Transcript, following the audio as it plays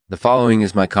The following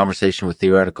is my conversation with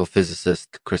theoretical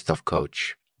physicist Christof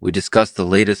Koch. We discussed the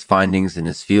latest findings in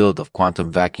his field of quantum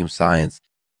vacuum science.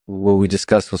 What we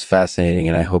discussed was fascinating,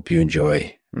 and I hope you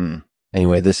enjoy.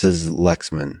 Anyway, this is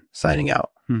Lexman signing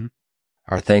out.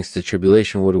 Our thanks to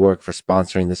Tribulation Woodwork for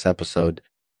sponsoring this episode.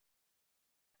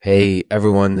 Hey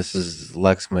everyone, this is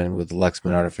Lexman with the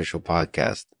Lexman Artificial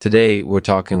Podcast. Today we're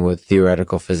talking with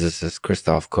theoretical physicist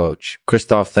Christof Koch.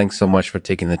 Christof, thanks so much for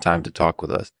taking the time to talk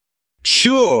with us.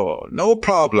 Sure, no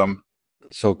problem.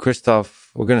 So Christof,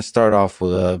 we're going to start off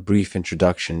with a brief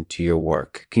introduction to your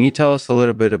work. Can you tell us a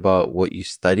little bit about what you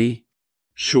study?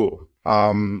 Sure.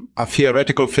 I'm a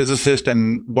theoretical physicist,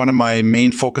 and one of my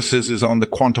main focuses is on the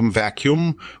quantum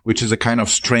vacuum, which is a kind of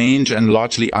strange and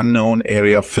largely unknown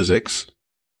area of physics.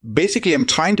 Basically, I'm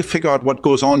trying to figure out what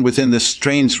goes on within this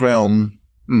strange realm.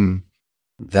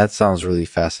 That sounds really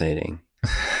fascinating.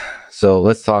 So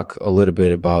let's talk a little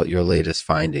bit about your latest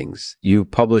findings. You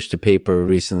published a paper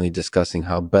recently discussing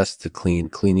how best to clean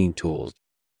cleaning tools.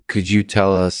 Could you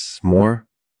tell us more?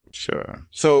 Sure.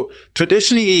 So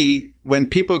traditionally, when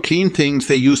people clean things,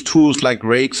 they use tools like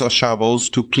rakes or shovels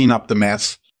to clean up the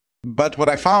mess. But what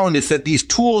I found is that these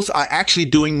tools are actually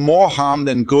doing more harm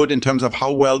than good in terms of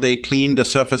how well they clean the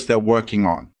surface they're working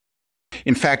on.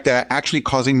 In fact, they're actually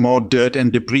causing more dirt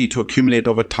and debris to accumulate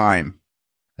over time.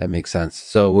 That makes sense.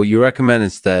 So what you recommend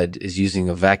instead is using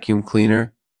a vacuum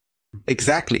cleaner?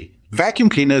 Exactly. Vacuum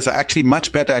cleaners are actually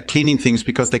much better at cleaning things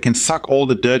because they can suck all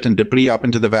the dirt and debris up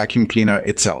into the vacuum cleaner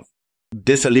itself.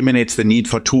 This eliminates the need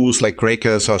for tools like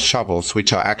rakers or shovels,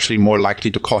 which are actually more likely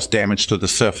to cause damage to the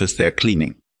surface they're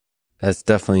cleaning. That's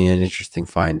definitely an interesting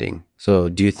finding. So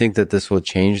do you think that this will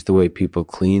change the way people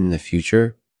clean in the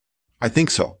future? I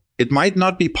think so. It might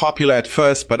not be popular at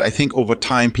first, but I think over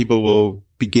time people will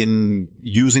begin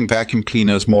using vacuum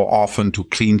cleaners more often to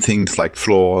clean things like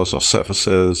floors or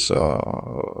surfaces.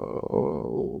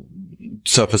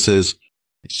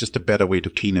 It's just a better way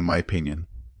to clean, in my opinion.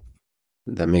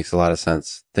 That makes a lot of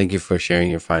sense. Thank you for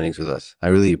sharing your findings with us. I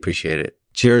really appreciate it.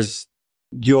 Cheers.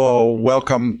 You're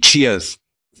welcome. Cheers.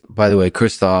 By the way,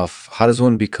 Christof, how does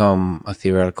one become a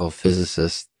theoretical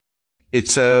physicist?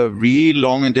 It's a really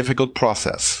long and difficult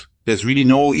process. There's really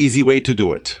no easy way to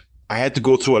do it. I had to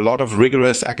go through a lot of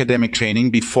rigorous academic training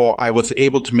before I was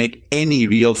able to make any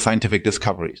real scientific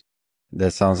discoveries.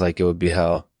 That sounds like it would be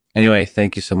hell. Anyway,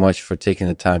 thank you so much for taking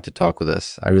the time to talk with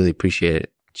us. I really appreciate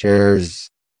it. Cheers.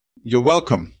 You're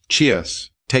welcome.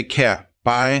 Cheers. Take care.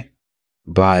 Bye.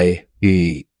 Bye.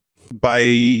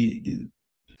 Bye.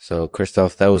 So,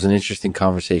 Christof, that was an interesting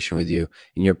conversation with you.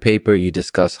 In your paper, you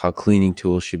discuss how cleaning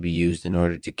tools should be used in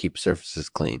order to keep surfaces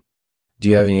clean. Do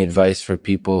you have any advice for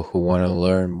people who want to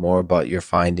learn more about your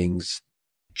findings?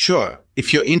 Sure.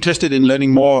 If you're interested in learning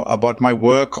more about my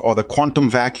work or the quantum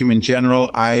vacuum in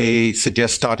general, I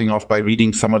suggest starting off by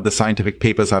reading some of the scientific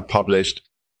papers I've published.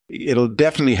 It'll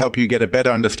definitely help you get a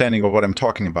better understanding of what I'm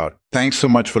talking about. Thanks so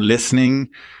much for listening.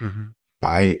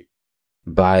 Bye.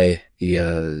 Bye.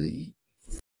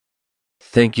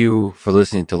 Thank you for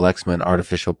listening to Lexman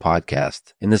Artificial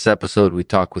Podcast. In this episode, we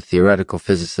talk with theoretical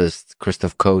physicist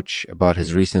Christof Koch about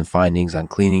his recent findings on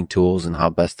cleaning tools and how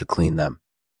best to clean them.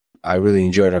 I really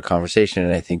enjoyed our conversation,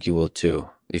 and I think you will too.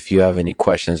 If you have any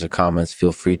questions or comments,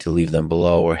 feel free to leave them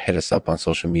below or hit us up on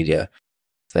social media.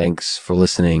 Thanks for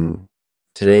listening.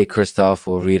 Today, Christof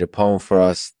will read a poem for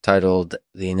us titled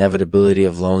The Inevitability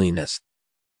of Loneliness.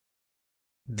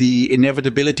 The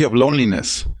inevitability of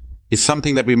loneliness is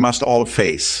something that we must all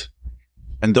face.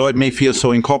 And though it may feel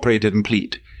so incorporated and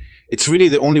complete, it's really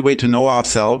the only way to know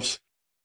ourselves